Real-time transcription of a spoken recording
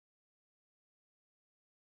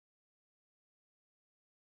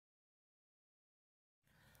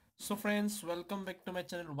So friends, welcome back to my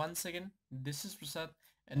channel once again. This is Prasad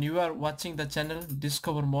and you are watching the channel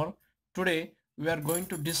Discover More. Today we are going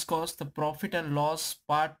to discuss the profit and loss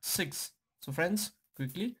part 6. So friends,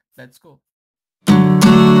 quickly let's go.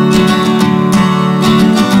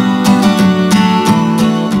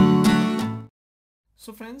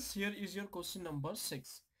 So friends, here is your question number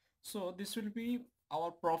 6. So this will be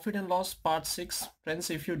our profit and loss part 6.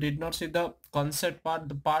 Friends, if you did not see the concept part,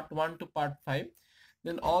 the part 1 to part 5,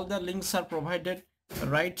 then all the links are provided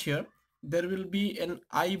right here. There will be an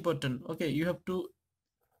I button. Okay, you have to,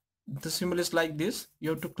 the symbol is like this. You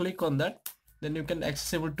have to click on that. Then you can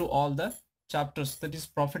accessible to all the chapters. That is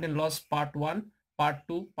profit and loss part 1, part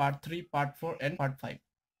 2, part 3, part 4 and part 5.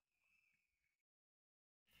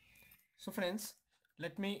 So friends,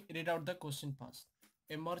 let me read out the question first.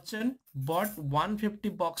 A merchant bought 150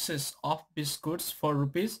 boxes of biscuits for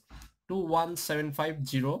rupees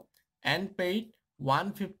 21750 and paid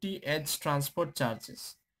 150 as transport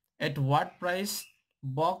charges. At what price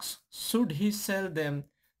box should he sell them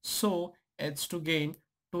so as to gain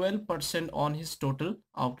 12% on his total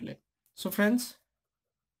outlay? So friends,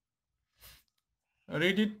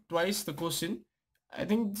 read it twice the question. I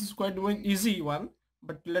think this is quite an easy one,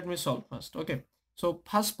 but let me solve first. Okay, so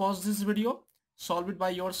first pause this video, solve it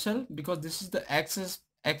by yourself because this is the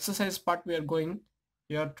exercise part we are going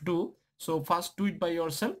here to do. So first do it by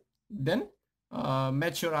yourself, then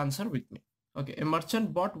match your answer with me. Okay, a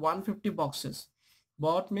merchant bought 150 boxes.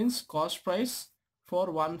 Bought means cost price for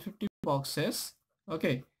 150 boxes.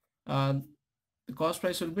 Okay, the cost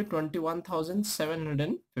price will be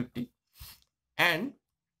 21,750 and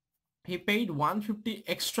he paid 150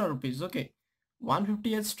 extra rupees. Okay,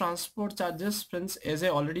 150 as transport charges. Friends, as I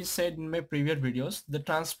already said in my previous videos, the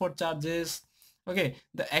transport charges, okay,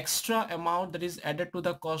 the extra amount that is added to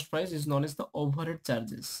the cost price is known as the overhead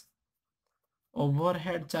charges.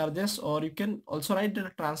 Overhead charges, or you can also write the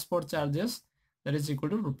transport charges, that is equal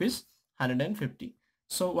to rupees 150.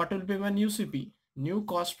 So what will be my new CP? New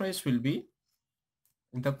cost price will be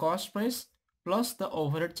the cost price plus the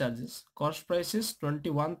overhead charges. Cost price is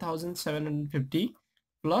 21,750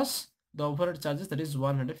 plus the overhead charges, that is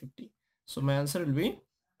 150. So my answer will be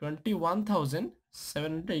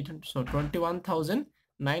 21,700. So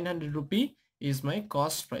 21,900 rupee is my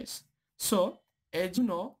cost price. So as you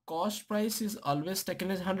know, cost price is always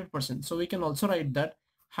taken as 100%. So we can also write that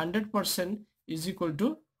 100% is equal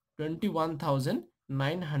to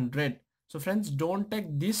 21,900. So friends, don't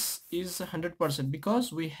take this is 100%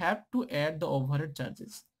 because we have to add the overhead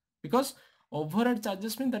charges, because overhead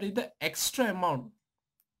charges mean that is the extra amount,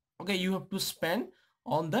 okay, you have to spend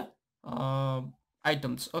on the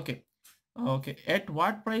items. Okay, at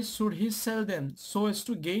what price should he sell them so as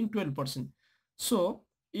to gain 12%? So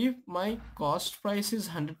if my cost price is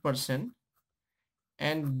 100%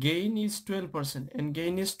 and gain is 12% and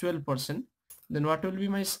gain is 12%, then what will be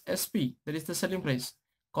my SP? That is the selling price.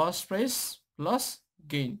 Cost price plus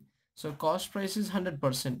gain. So cost price is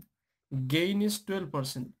 100%. Gain is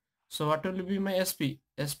 12%. So what will be my SP?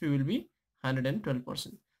 SP will be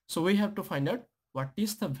 112%. So we have to find out what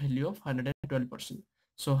is the value of 112%.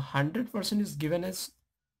 So 100% is given as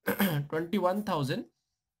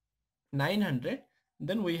 21,900.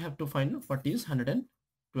 Then we have to find what is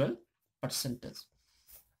 112 percentage.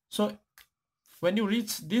 So when you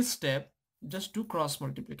reach this step, just do cross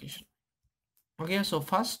multiplication. Okay, so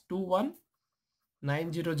first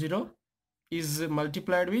 21900 is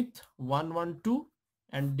multiplied with 112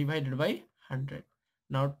 and divided by 100.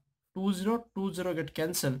 Now 2020 get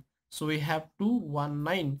cancelled, so we have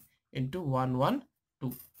 219 into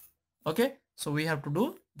 112. Okay, so we have to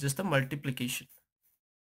do just the multiplication.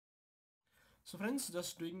 So friends,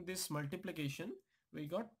 just doing this multiplication, we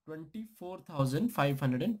got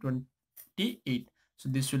 24,528. So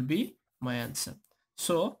this will be my answer.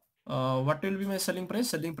 So what will be my selling price?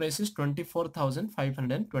 Selling price is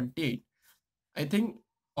 24,528. I think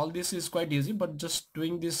all this is quite easy, but just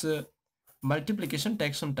doing this multiplication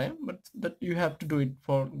takes some time, but that you have to do it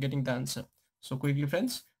for getting the answer. So quickly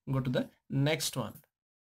friends, go to the next one.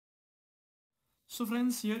 So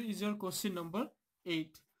friends, here is your question number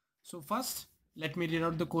 8. So first, let me read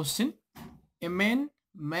out the question. A man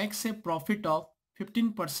makes a profit of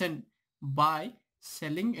 15% by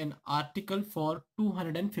selling an article for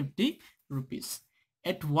 250 rupees.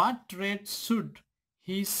 At what rate should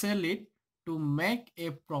he sell it to make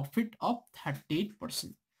a profit of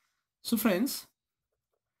 38%? So friends,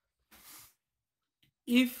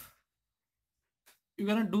 if you're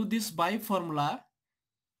gonna do this by formula,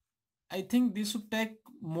 I think this would take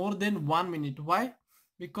more than 1 minute. Why?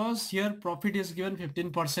 Because here profit is given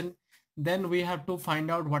 15%. Then we have to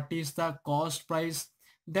find out what is the cost price.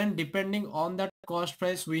 Then depending on that cost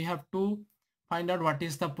price, we have to find out what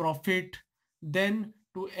is the profit, then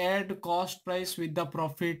to add cost price with the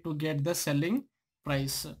profit to get the selling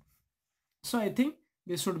price. So I think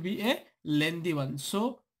this would be a lengthy one,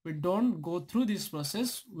 so we don't go through this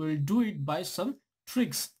process, we'll do it by some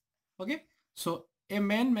tricks. Okay, so a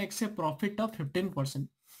man makes a profit of 15%.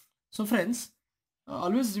 So friends,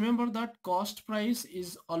 always remember that cost price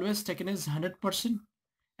is always taken as 100%.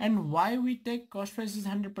 And why we take cost price is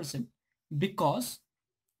 100%? Because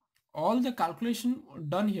all the calculation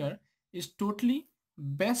done here is totally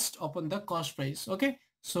based upon the cost price. Okay,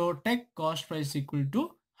 so take cost price equal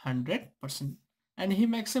to 100%, and he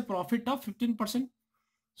makes a profit of 15%.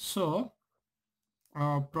 So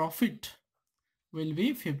profit will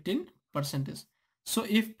be 15%. So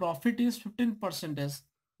if profit is 15%,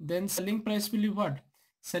 then selling price will be what?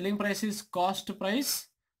 Selling price is cost price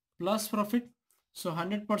plus profit. So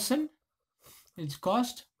 100% is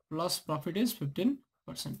cost plus profit is 15%.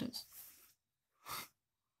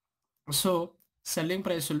 So selling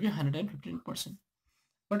price will be 115%.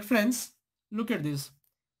 But friends, look at this.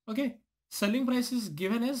 Okay, selling price is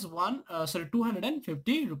given as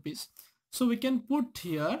 250 rupees. So we can put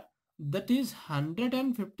here that is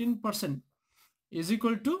 115% is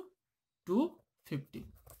equal to 250.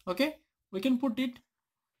 Okay, we can put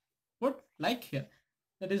like here,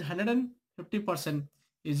 that is 150%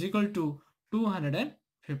 is equal to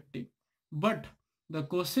 250. But the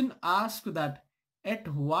question asks that at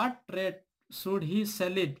what rate should he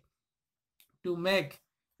sell it to make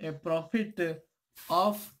a profit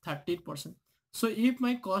of 30%. So if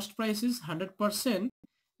my cost price is 100%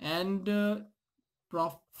 and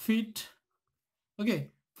profit, okay,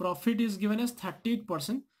 profit is given as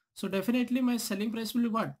 38%, so definitely my selling price will be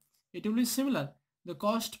what? It will be similar, the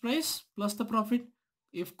cost price plus the profit.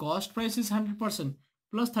 If cost price is 100%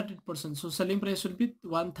 plus 30%, so selling price will be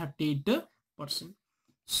 138%.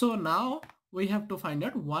 So now we have to find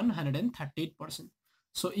out 138%.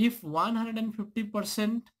 So if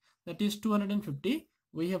 150%, that is 250,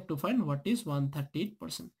 we have to find what is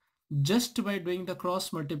 138%. Just by doing the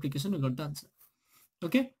cross multiplication, we got the answer.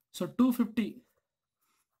 Okay, so 250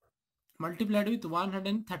 multiplied with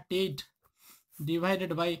 138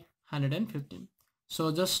 divided by 115.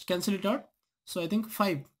 So just cancel it out. So I think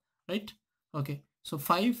 5, right? Okay, so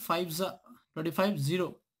 5 5s are 25,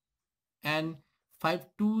 0, and 5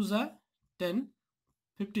 2s are 10,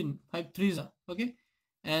 15, 5 3s are, okay,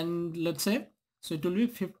 and let's say, so it will be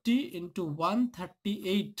 50 into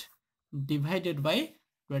 138 divided by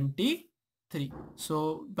 23.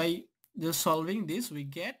 So by just solving this, we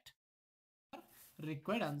get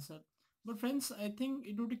required answer. But friends, I think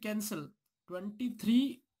it would cancel.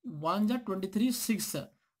 23 1s are 23 6.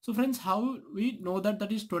 So friends, how we know that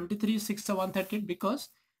that is 23 6 138? Because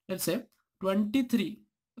let's say 23,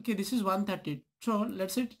 okay, this is 138. So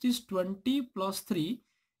let's say it is 20 plus 3.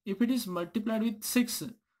 If it is multiplied with 6,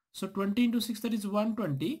 so 20 into 6, that is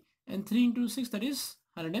 120, and 3 into 6, that is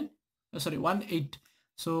 18.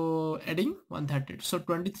 So adding 138. So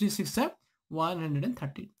 23 6 are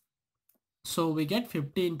 130. So we get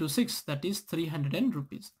 50 into 6, that is 300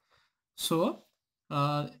 rupees. So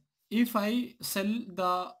if I sell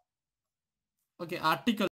the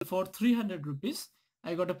article for 300 rupees,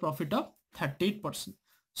 I got a profit of 38%.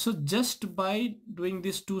 So just by doing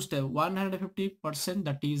this two step, 150%,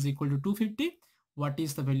 that is equal to 250. What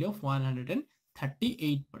is the value of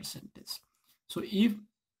 138%? So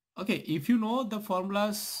if you know the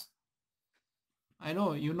formulas, I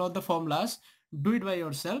know you know the formulas, do it by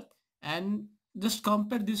yourself and just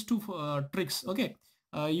compare these two tricks. Okay,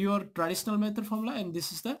 your traditional method formula, and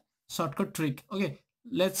this is the shortcut trick. Okay,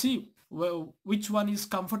 let's see which one is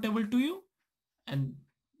comfortable to you, and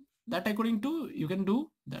that according to you can do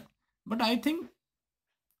that. But I think,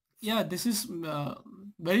 yeah, this is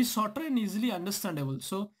very shorter and easily understandable.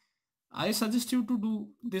 So I suggest you to do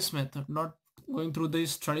this method, not going through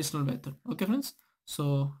this traditional method. Okay, friends.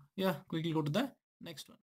 So yeah, quickly go to the next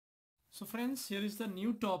one. So friends, here is the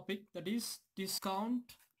new topic, that is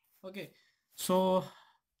discount. Okay, so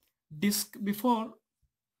before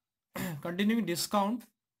continuing discount,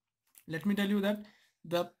 let me tell you that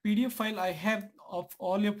the PDF file I have of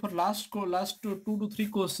all your last 2 to 3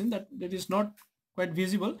 questions, that is not quite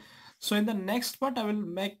visible. So in the next part, I will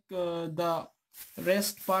make the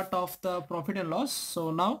rest part of the profit and loss.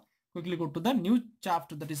 So now quickly go to the new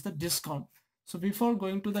chapter, that is the discount. So before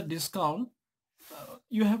going to the discount,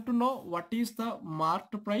 you have to know what is the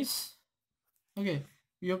marked price. Okay,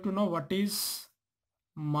 you have to know what is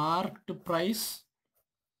marked price,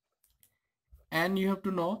 and you have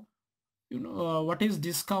to know what is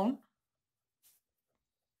discount,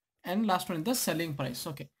 and last one is the selling price.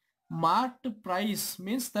 Okay, marked price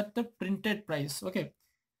means that the printed price. Okay,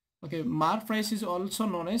 marked price is also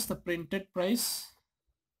known as the printed price,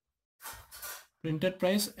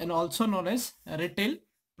 and also known as retail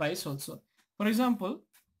price also. For example,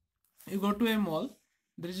 you go to a mall,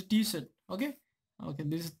 there is a t-shirt. Okay,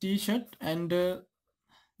 this is t-shirt, and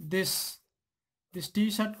this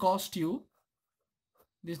t-shirt cost you,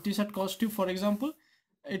 for example,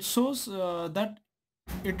 it shows that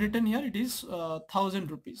it written here, it is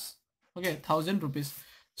 1,000 rupees. Okay, 1,000 rupees.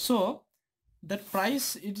 So that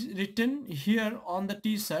price is written here on the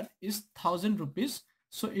t-shirt is 1,000 rupees,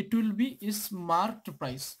 so it will be is marked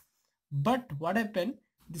price. But what happened,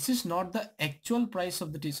 this is not the actual price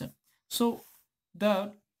of the t-shirt. So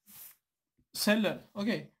the seller,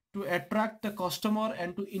 okay, to attract the customer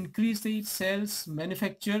and to increase the sales,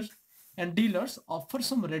 manufacturers and dealers offer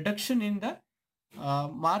some reduction in the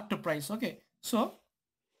marked price. Okay, so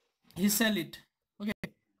he sell it. Okay,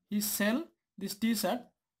 he sell this t-shirt,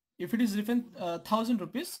 if it is written 1,000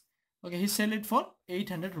 rupees, okay, he sell it for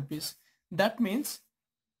 800 rupees. That means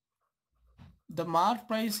the mark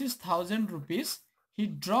price is 1,000 rupees, he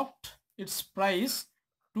dropped its price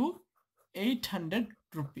to 800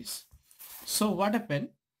 rupees. So what happened,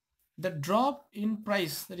 the drop in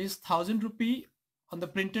price, that is 1,000 rupee on the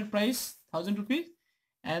printed price, 1,000 rupees,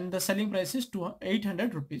 and the selling price is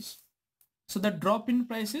 800 rupees. So the drop in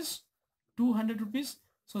price is 200 rupees.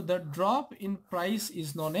 So the drop in price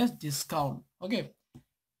is known as discount. Okay,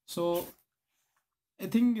 so I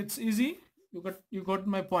think it's easy. You got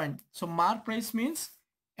my point. So mark price means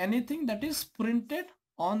anything that is printed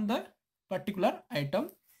on the particular item,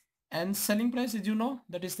 and selling price, as you know,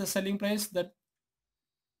 that is the selling price, that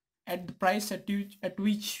at the price at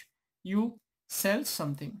which you sell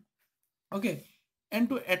something. Okay, and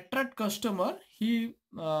to attract customer, he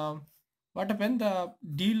what happened, the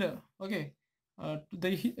dealer, okay,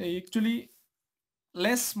 they actually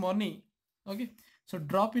less money. Okay, so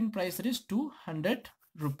drop in price, that is 200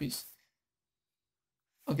 rupees.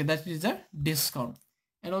 Okay, that is a discount.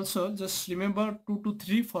 And also just remember 2 to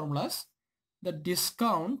 3 formulas. The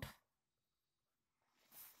discount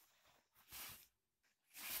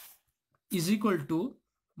is equal to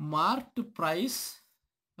marked price.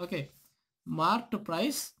 Okay, marked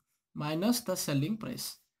price minus the selling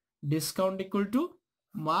price. Discount equal to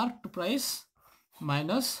marked price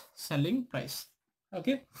minus selling price.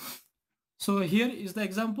 Okay, so here is the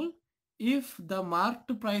example. If the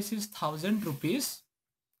marked price is 1,000 rupees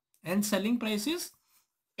and selling price is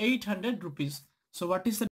 800 rupees, so what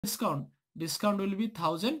is the discount? Discount will be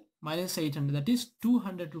 1,000 minus 800, that is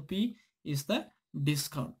 200 rupee is the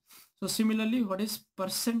discount. So similarly, what is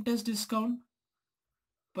percentage discount?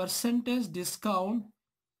 Percentage discount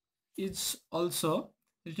is also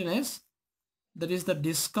written as, that is the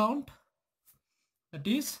discount, that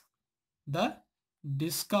is the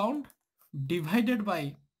discount divided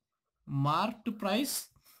by marked price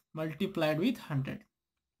multiplied with 100.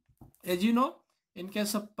 As you know, in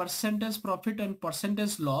case of percentage profit and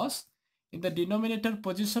percentage loss, in the denominator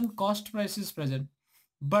position cost price is present,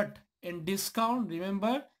 but in discount,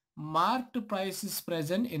 remember, marked price is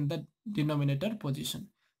present in the denominator position.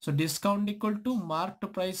 So discount equal to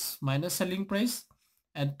marked price minus selling price,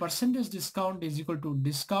 and percentage discount is equal to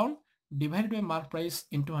discount divided by marked price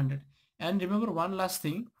into 100. And remember one last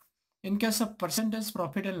thing, in case of percentage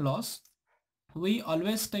profit and loss, we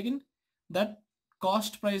always taken that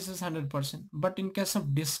cost price is 100%, but in case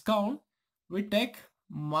of discount, we take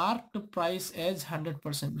marked price as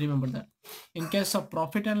 100%. Remember that. In case of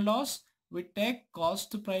profit and loss, we take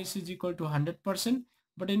cost price is equal to 100%,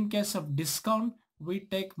 but in case of discount, we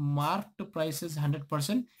take marked price as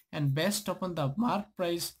 100%, and based upon the marked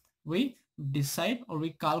price, we decide or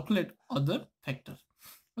we calculate other factor.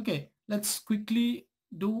 Okay, let's quickly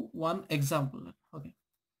do one example. Okay,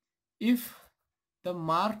 if the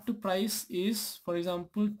marked price is, for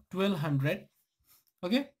example, 1,200,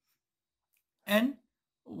 okay, and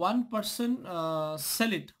one person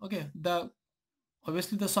sell it, okay,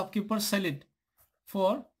 obviously the shopkeeper sell it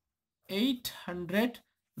for 800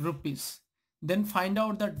 rupees, then find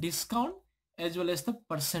out the discount as well as the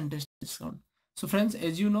percentage discount. So friends,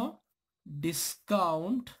 as you know,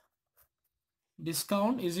 discount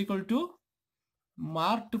is equal to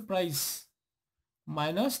marked price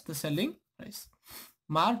minus the selling price.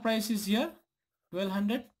 Mark price is here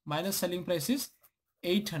 1,200 minus selling price is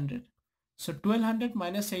 800. So 1,200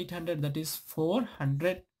 minus 800, that is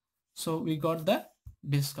 400. So we got the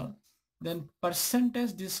discount. Then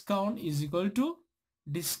percentage discount is equal to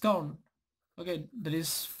discount, okay, that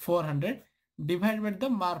is 400 divided by the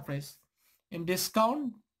mark price. In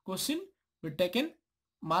discount question, we taken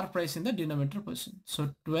mark price in the denominator position.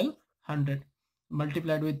 So 1200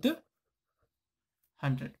 multiplied with the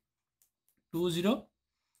 100. 20.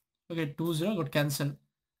 Okay, 20 got cancelled.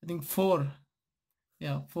 I think 4.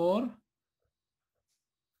 Yeah, 4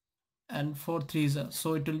 and 4 threes.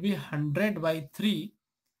 So it will be 100 by 3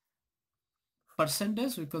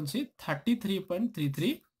 percentage. We can see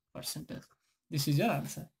 33.33 percentage. This is your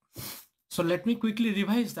answer. So let me quickly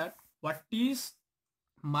revise that. What is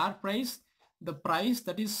mark price? The price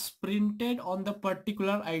that is printed on the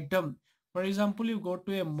particular item. For example, you go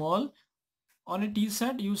to a mall, on a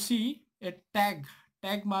t-shirt you see a tag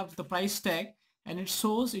marks the price tag, and it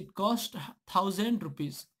shows it cost 1000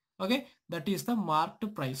 rupees. Okay, that is the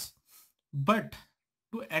marked price. But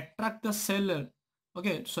to attract the seller,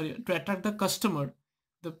 okay, sorry, to attract the customer,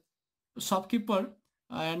 the shopkeeper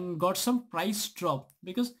and got some price drop,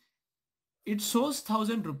 because it shows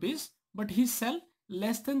 1000 rupees but he sell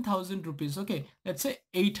less than 1000 rupees. Okay, let's say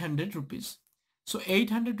 800 rupees. So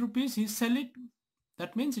 800 rupees he sell it,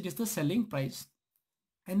 that means it is the selling price.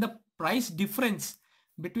 And the price difference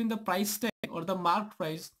between the price tag or the marked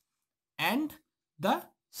price and the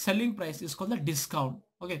selling price is called the discount.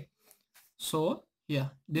 Okay, so yeah,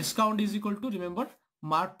 discount is equal to, remember,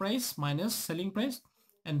 mark price minus selling price,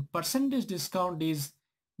 and percentage discount is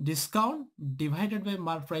discount divided by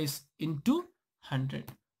mark price into 100.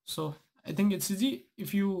 So I think it's easy.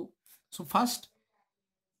 If you, so first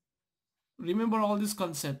remember all this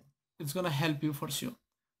concept, it's gonna help you for sure.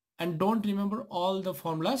 And don't remember all the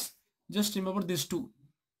formulas, just remember these two.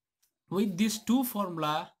 With these two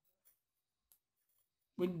formula,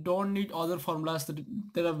 we don't need other formulas.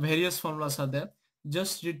 There are various formulas are there.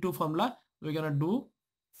 Just read two formula. We're gonna do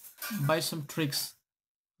by some tricks.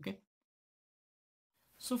 Okay,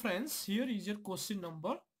 so friends, here is your question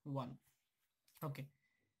number 1. Okay,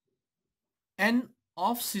 an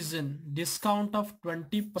off-season discount of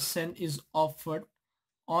 20% is offered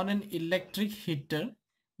on an electric heater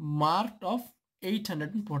marked of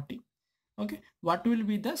 840. Okay, what will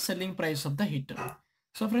be the selling price of the heater?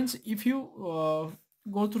 So friends, if you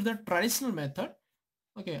go through the traditional method,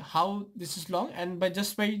 okay, how this is long, and by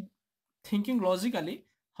thinking logically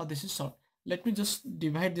how this is solved, let me just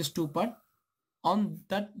divide this two part. On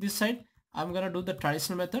this side I'm gonna do the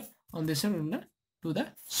traditional method, on this side I'm gonna do the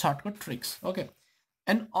shortcut tricks. Okay,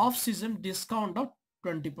 an off-season discount of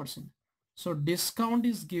 20%. So discount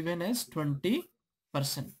is given as 20%.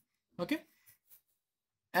 Okay,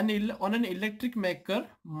 and on an electric maker,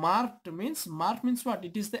 marked means what?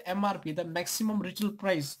 It is the MRP, the maximum retail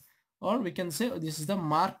price, or we can say this is the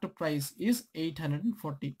marked price is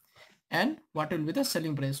 840. And what will be the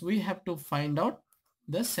selling price? We have to find out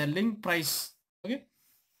the selling price. Okay,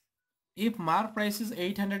 if mark price is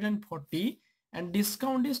 840 and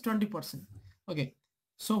discount is 20%. Okay,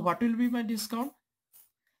 so what will be my discount?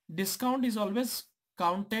 Discount is always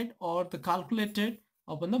counted or the calculated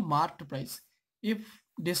upon the marked price. If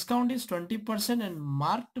discount is 20% and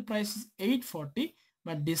marked price is 840,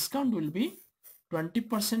 my discount will be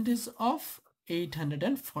 20% is of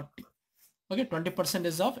 840. Okay, 20%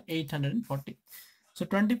 is of 840. So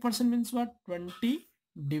 20% means what? 20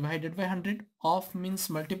 divided by 100. Off means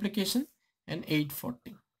multiplication, and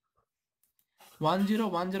 840. 10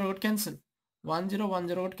 got cancelled. 10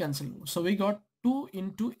 got cancelled. So we got 2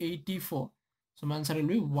 into 84. So my answer will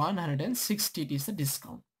be 160. It is the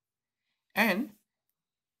discount. And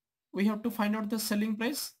we have to find out the selling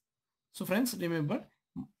price. So friends, remember,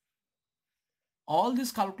 all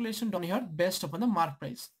this calculation done here based upon the mark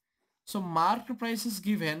price. So marked price is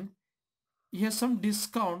given, here some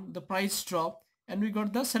discount, the price drop, and we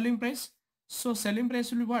got the selling price. So selling price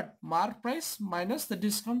will be what? Mark price minus the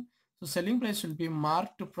discount. So selling price will be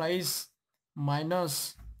marked price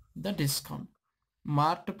minus the discount.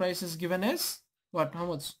 Marked price is given as what? How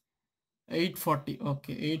much? 840.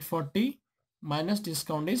 Okay, 840 minus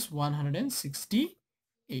discount is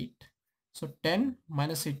 168. So 10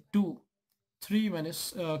 minus 8, 2. 3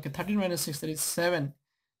 minus, okay, 13 minus 6, that is 7.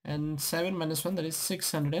 And 7 minus 1, that is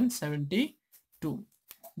 672.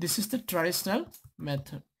 This is the traditional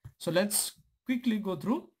method. So let's quickly go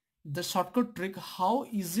through the shortcut trick, how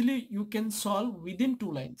easily you can solve within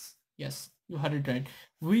 2 lines. Yes, you heard it right.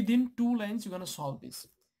 Within 2 lines, you're going to solve this.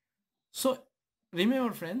 So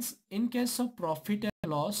remember friends, in case of profit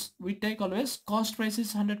and loss, we take always cost price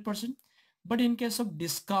is 100%. But in case of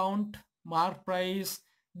discount, mark price,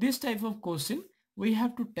 this type of question, we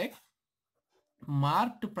have to take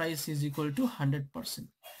marked price is equal to 100%,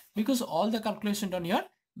 because all the calculation done here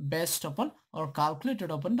based upon or calculated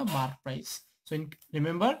upon the mark price. So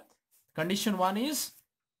remember, condition 1 is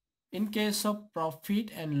in case of profit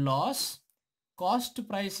and loss, cost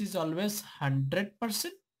price is always 100%,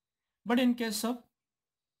 but in case of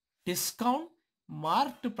discount,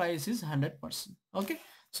 marked price is 100%. Okay,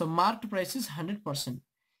 so marked price is 100%,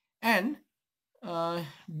 and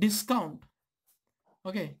discount,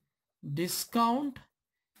 okay, discount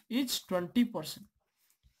is 20%.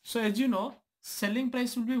 So as you know, selling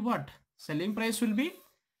price will be what? Selling price will be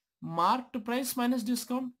marked price minus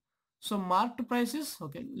discount. So marked price is,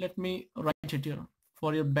 okay, let me write it here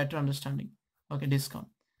for your better understanding. Okay, discount.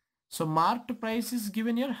 So marked price is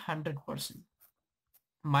given here 100%,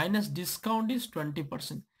 minus discount is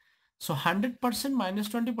 20%. So 100% minus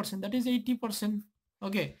 20%, that is 80%.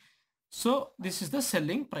 Okay, so this is the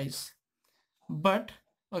selling price. But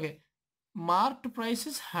okay, marked price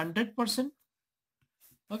is 100%.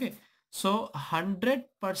 Okay, so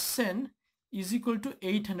 100% is equal to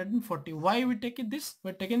 840. Why we take it this?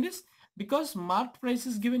 We're taking this because marked price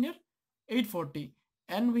is given here 840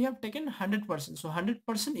 and we have taken 100%. So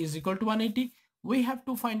 100% is equal to 180. We have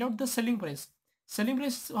to find out the selling price. Selling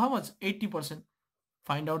price is how much? 80%.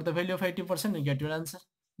 Find out the value of 80% and get your answer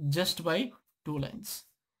just by 2 lines.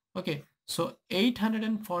 Okay, so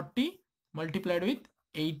 840 multiplied with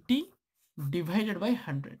 80 divided by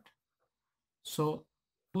 100. So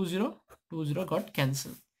 20 got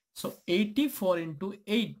cancelled. So 84 into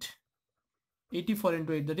 8. 84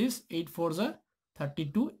 into 8, that is 8 4s are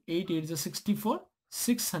 32, 8 8s are 64,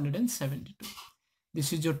 672.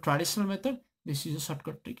 This is your traditional method. This is a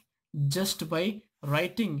shortcut trick. Just by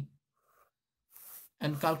writing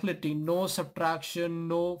and calculating, no subtraction,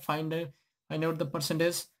 no find out the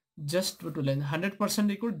percentage, just to learn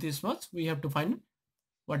 100% equal this much, we have to find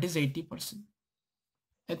what is 80%.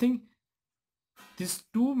 I think these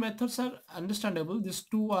two methods are understandable. These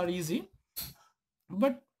two are easy,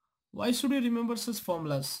 but why should we remember such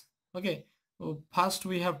formulas? Okay, first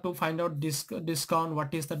we have to find out discount.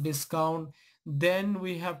 What is the discount? Then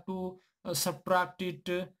we have to subtract it.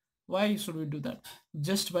 Why should we do that?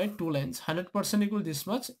 Just by 2 lines. 100% equal this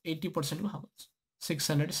much, 80% equal how much?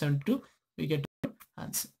 672. We get your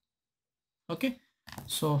answer. Okay,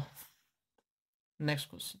 so next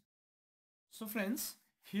question. So friends,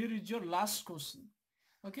 here is your last question.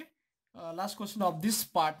 Okay, last question of this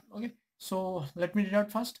part. Okay, so let me read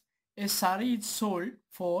out first. A sari is sold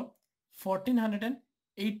for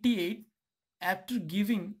 1488 after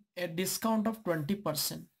giving a discount of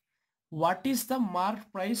 20%. What is the mark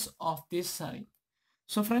price of this sari?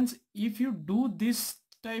 So friends, if you do this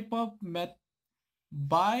type of math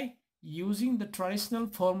by using the traditional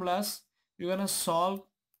formulas, you're gonna solve.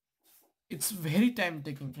 It's very time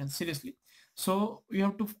taking, friends, seriously. So you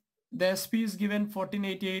have to, the SP is given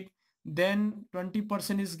 1488, then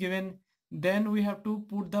 20% is given, then we have to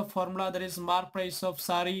put the formula, that is mark price of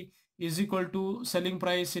sari is equal to selling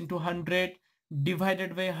price into 100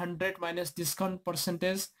 divided by 100 minus discount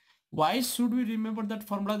percentage. Why should we remember that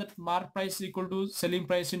formula, that mark price is equal to selling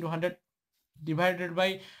price into 100 divided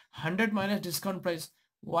by 100 minus discount price?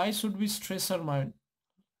 Why should we stress our mind?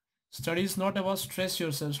 Study is not about stress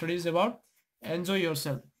yourself. Study is about enjoy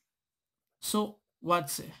yourself. So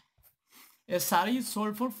what's a sari is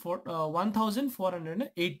sold for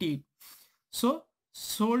 1480. So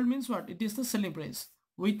sold means what? It is the selling price.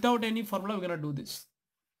 Without any formula, we're gonna do this.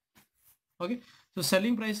 Okay. So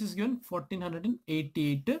selling price is given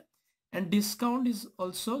 1488 and discount is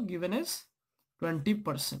also given as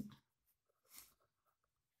 20%.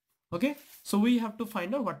 Okay. So we have to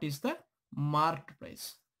find out what is the marked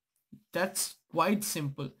price. That's quite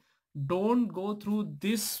simple. Don't go through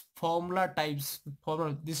this formula types.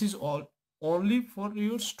 This is all only for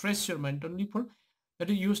you stress your mind, only for that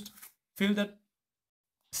you used feel that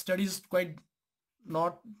study is quite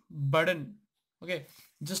not burden. Okay,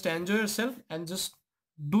 just enjoy yourself and just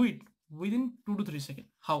do it within 2 to 3 seconds.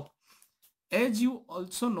 How? As you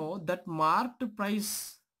also know that marked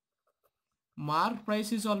price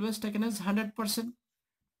is always taken as 100%.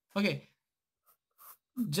 Okay,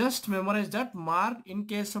 just memorize that. Mark in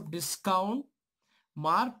case of discount,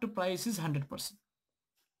 marked price is 100%.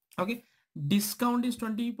 Okay, discount is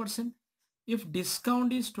 20%. If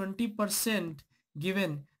discount is 20%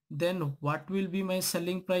 given, then what will be my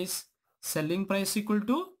selling price? Selling price equal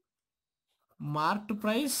to marked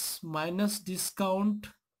price minus discount.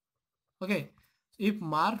 Okay, if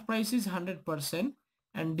marked price is 100%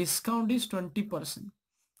 and discount is 20%,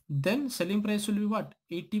 then selling price will be what?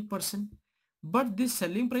 80%. But this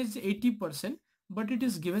selling price is 80%, but it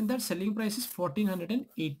is given that selling price is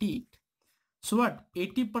 1488. So what?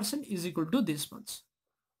 80% is equal to this much.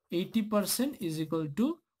 80% is equal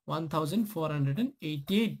to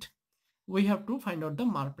 1488. We have to find out the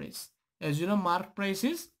mark price. As you know, mark price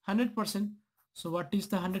is 100%. So what is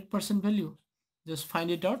the 100% value? just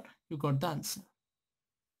find it out, you got the answer.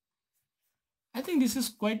 I think this is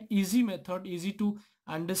quite easy method, easy to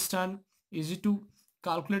understand, easy to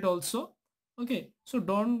calculate also. Okay, so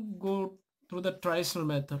don't go through the traditional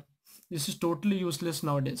method. This is totally useless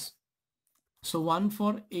nowadays. So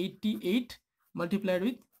 1488 multiplied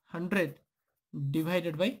with 100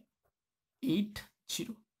 divided by 80.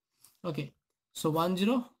 Okay, so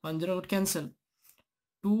 10 would cancel.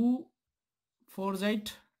 2 4's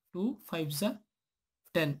 8, 2 5's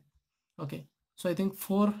 10. Okay, so I think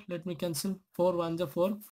 4, let me cancel. 4 1's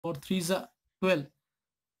 4, 4 3's 12,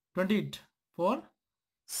 28, 4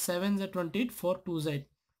 7's 28, 4 2's 8.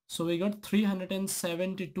 So we got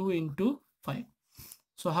 372 into 5.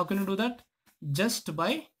 So how can you do that? Just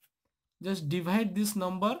divide this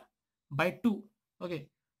number by 2. Okay,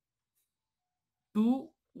 2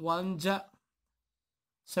 1's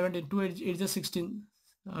 17, 2 8 is 16,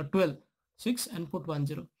 12, 6 and put 1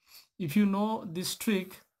 0. If you know this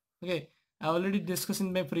trick, okay, I already discussed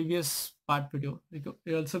in my previous part video.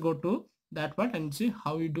 You also go to that part and see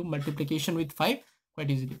how you do multiplication with 5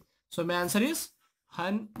 quite easily. So my answer is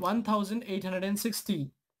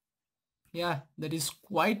 1860. Yeah, that is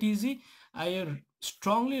quite easy. I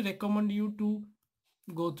strongly recommend you to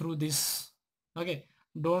go through this. Okay,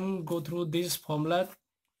 don't go through this formula.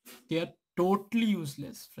 They are totally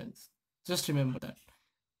useless, friends. Just remember that.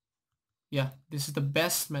 Yeah, this is the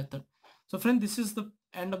best method. So friend, this is the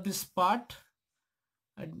end of this part.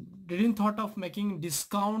 I didn't thought of making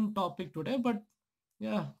discount topic today, but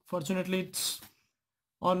yeah, fortunately it's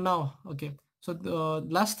on now. Okay, so the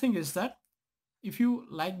last thing is that if you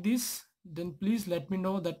like this, then please let me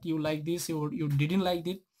know that you like this, you didn't like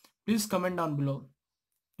it. Please comment down below.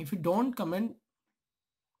 If you don't comment,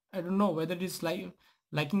 I don't know whether it is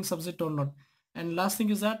liking subject or not. And last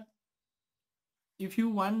thing is that if you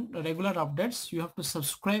want regular updates, you have to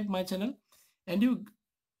subscribe my channel. And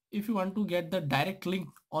if you want to get the direct link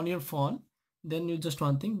on your phone, then you just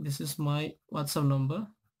one thing, this is my WhatsApp number.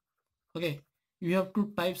 Okay, you have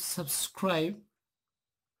to type subscribe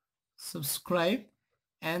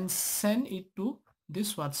and send it to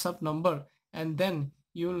this WhatsApp number, and then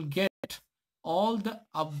you will get all the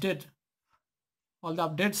updates.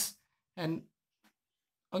 And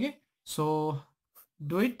okay, so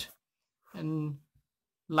do it and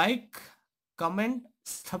like, comment,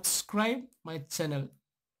 subscribe my channel,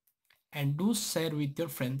 and do share with your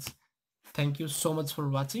friends. Thank you so much for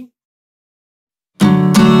watching.